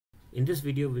In this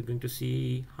video we're going to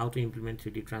see how to implement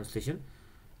 3D translation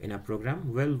in a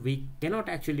program. Well, we cannot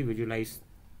actually visualize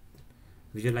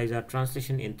our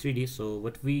translation in 3D, so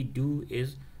what we do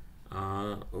is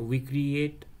we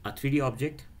create a 3D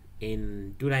object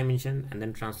in 2 dimension and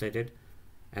then translate it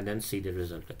and then see the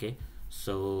result. Okay,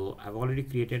 so I've already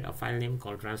created a file name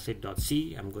called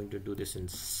translate.c. I'm going to do this in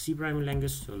C programming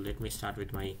language, so let me start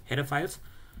with my header files.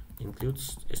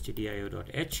 Includes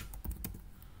stdio.h,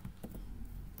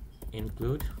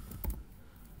 include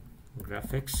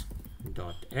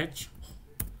graphics.h,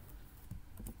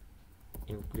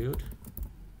 include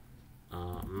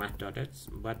math.h,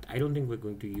 but I don't think we're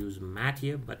going to use math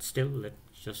here, but still let's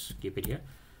just keep it here.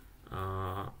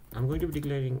 I'm going to be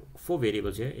declaring 4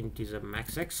 variables here. It is a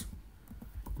maxx,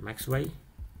 maxy,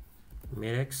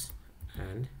 midx,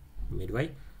 and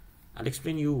midy. I'll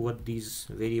explain you what these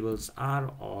variables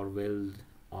are or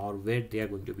where they are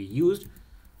going to be used.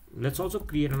 Let's also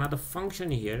create another function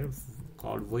here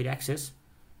called void access.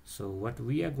 So what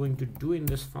we are going to do in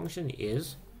this function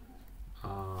is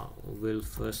we'll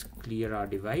first clear our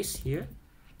device here,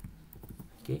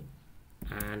 okay,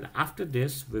 and after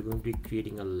this we're going to be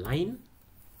creating a line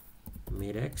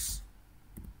midx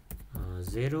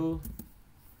 0,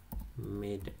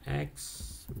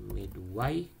 midx,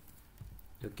 midy.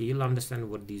 Okay, you'll understand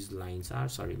what these lines are.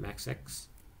 Sorry, maxx,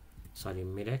 sorry,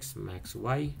 midx,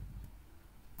 maxy.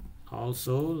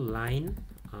 Also line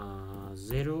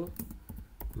 0,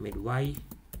 midy,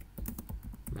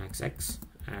 maxx,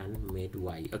 and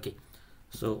midy. Okay,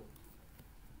 so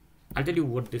I'll tell you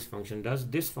what this function does.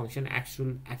 This function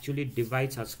actually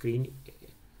divides our screen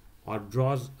or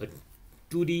draws a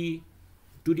 2D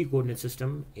coordinate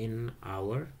system in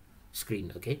our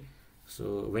screen. Okay,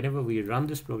 so whenever we run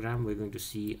this program, we're going to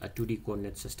see a 2D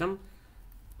coordinate system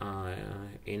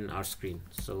in our screen.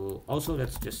 So also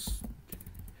let's just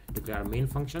declare our main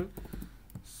function.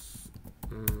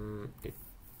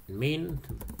 Main,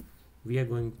 we are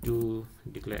going to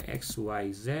declare x,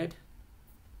 y, z.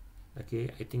 Okay,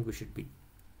 I think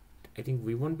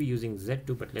we won't be using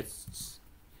z2, but let's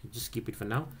just keep it for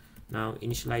now. Now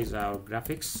initialize our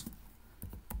graphics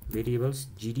variables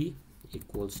gd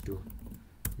equals to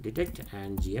detect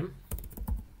and gm,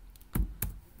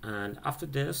 and after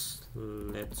this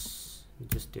let's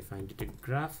just define detect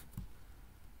graph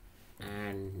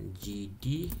and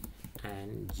gd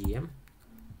and gm.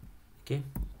 Okay,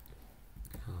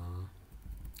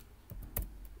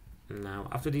 now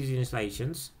after these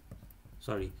initializations,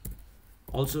 sorry,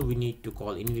 also we need to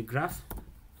call init graph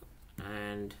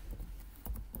and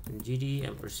gd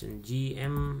ampersand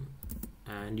gm,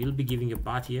 and you'll be giving a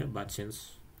path here, but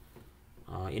since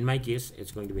in my case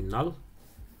it's going to be null.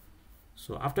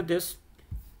 So after this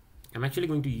I'm actually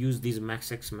going to use these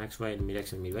maxx, maxy, and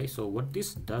midx and midy. So what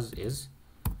this does is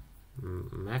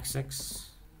maxx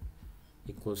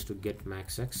equals to get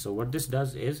maxx. So what this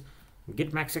does is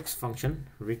get maxx function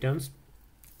returns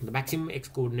the maximum x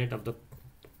coordinate of the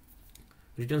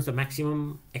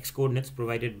maximum x coordinates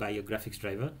provided by your graphics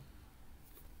driver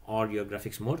or your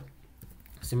graphics mode.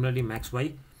 Similarly,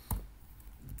 maxy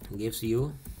gives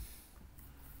you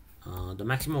the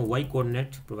maximum y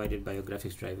coordinate provided by your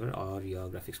graphics driver or your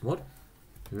graphics mode.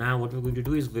 Now what we're going to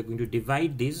do is we're going to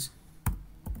divide these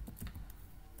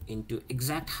into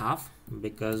exact half,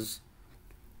 because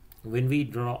when we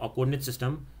draw a coordinate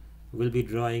system, we'll be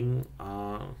drawing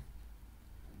all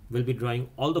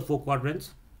the 4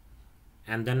 quadrants,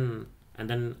 and then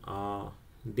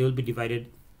they will be divided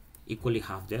equally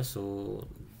half there. So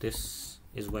this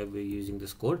is why we're using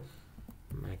this code,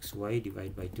 max y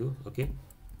divide by 2. Okay,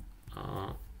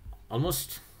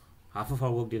 almost half of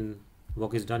our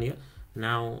work is done here.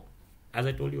 Now, as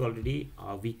I told you already,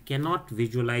 we cannot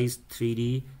visualize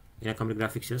 3D in a computer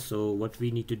graphics here. So what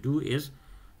we need to do is,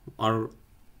 or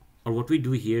what we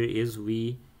do here is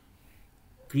we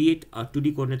create a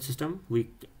 2D coordinate system, we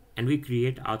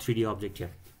create our 3D object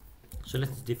here. So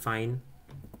let's define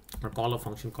or call a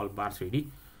function called bar 3D.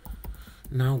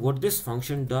 Now what this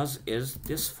function does is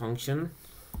this function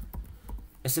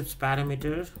accepts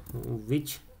parameter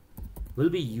which will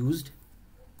be used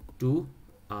to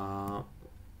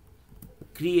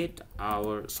create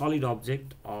our solid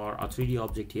object or a 3D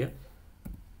object here.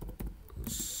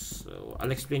 So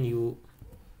I'll explain you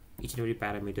each and every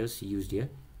parameters used here.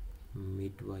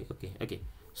 Midy, okay.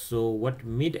 So what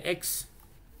midx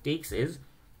takes is,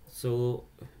 so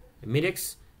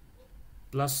midx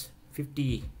plus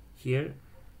 50 here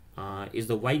is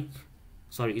the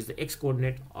x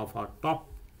coordinate of our top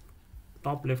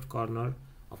left corner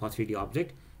of our 3D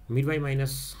object. Midy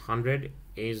minus 100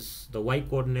 is the y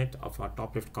coordinate of our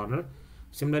top left corner.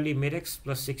 Similarly, midx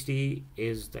plus 60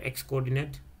 is the x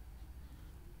coordinate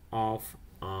of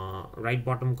right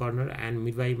bottom corner, and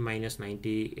mid-y minus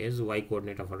 90 is y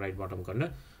coordinate of a right bottom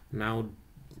corner. Now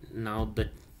the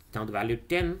value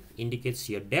 10 indicates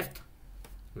your depth,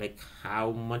 like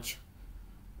how much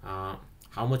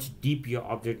deep your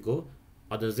object go,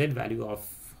 or the z value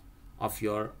of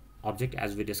your object,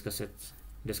 as we discuss it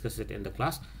in the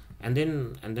class. And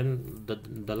then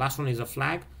the last one is a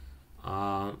flag.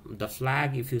 The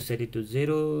flag, if you set it to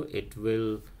 0, it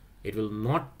will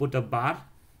not put a bar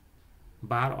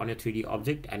on a 3D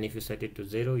object, and if you set it to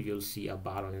 0, you'll see a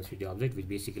bar on a 3D object, which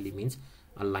basically means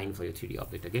a line for your 3D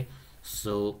object. Okay,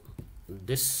 so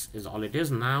this is all it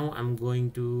is. Now I'm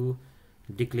going to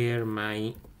declare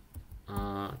my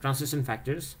transition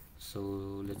factors. So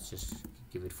let's just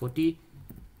give it 40.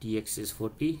 Tx is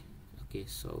 40. Okay,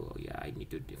 so yeah, I need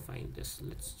to define this.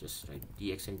 Let's just write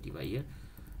tx and ty here.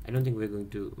 I don't think we're going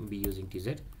to be using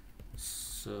tz.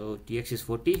 So tx is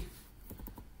 40.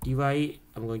 Ty,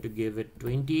 I'm going to give it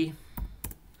 20.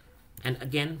 And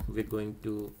again, we're going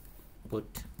to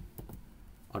put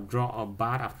or draw a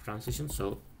bar after transition.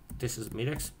 So this is mid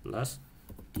x plus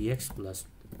tx plus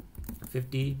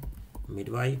 50 mid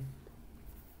y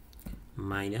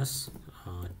minus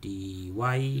dy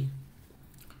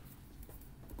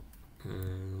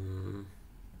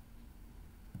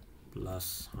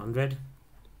plus 100.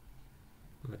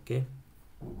 Okay,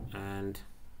 and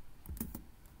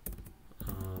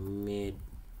mid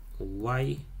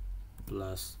y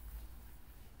plus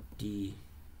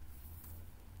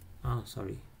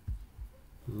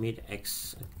mid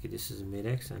x. Okay, this is mid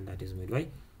x and that is mid y.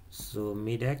 So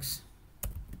mid x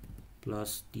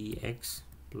plus tx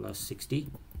plus 60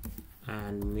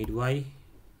 and mid y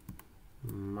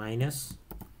minus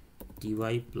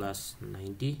dy plus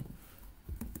 90,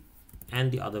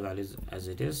 and the other values as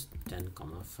it is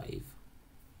 10,5.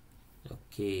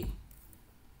 Okay,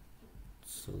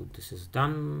 so this is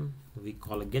done. We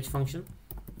call a get function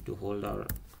to hold our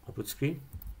output screen,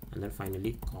 and then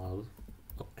finally call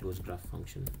a close graph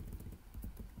function.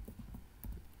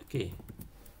 Okay,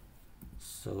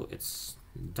 so it's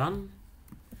done.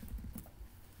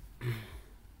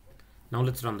 Now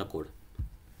let's run the code.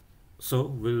 So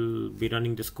we'll be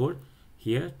running this code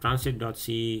here.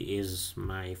 Transit.c is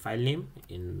my file name,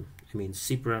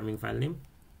 C programming file name,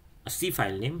 a C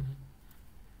file name,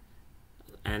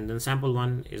 and then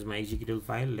sample1 is my executable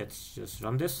file. Let's just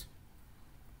run this,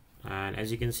 and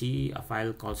as you can see, a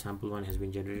file called sample1 has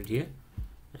been generated here.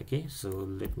 Okay, so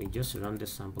let me just run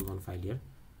this sample1 file here.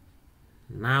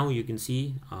 Now you can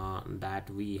see that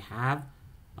we have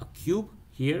a cube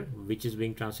here which is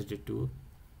being transited to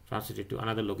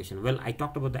another location. Well, I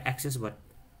talked about the axis, but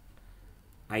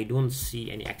I don't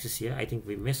see any axis here. I think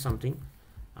we missed something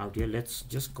out here. Let's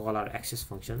just call our axis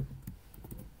function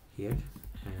here,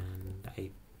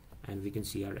 and we can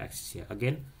see our axis here.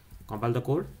 Again, compile the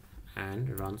code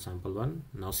and run sample1.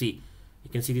 Now see, you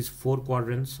can see these 4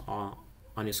 quadrants on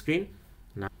your screen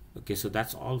now. Okay, so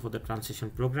that's all for the transition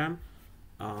program.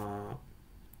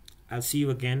 I'll see you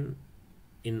again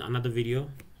in another video,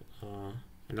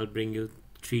 and I'll bring you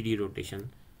 3D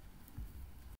rotation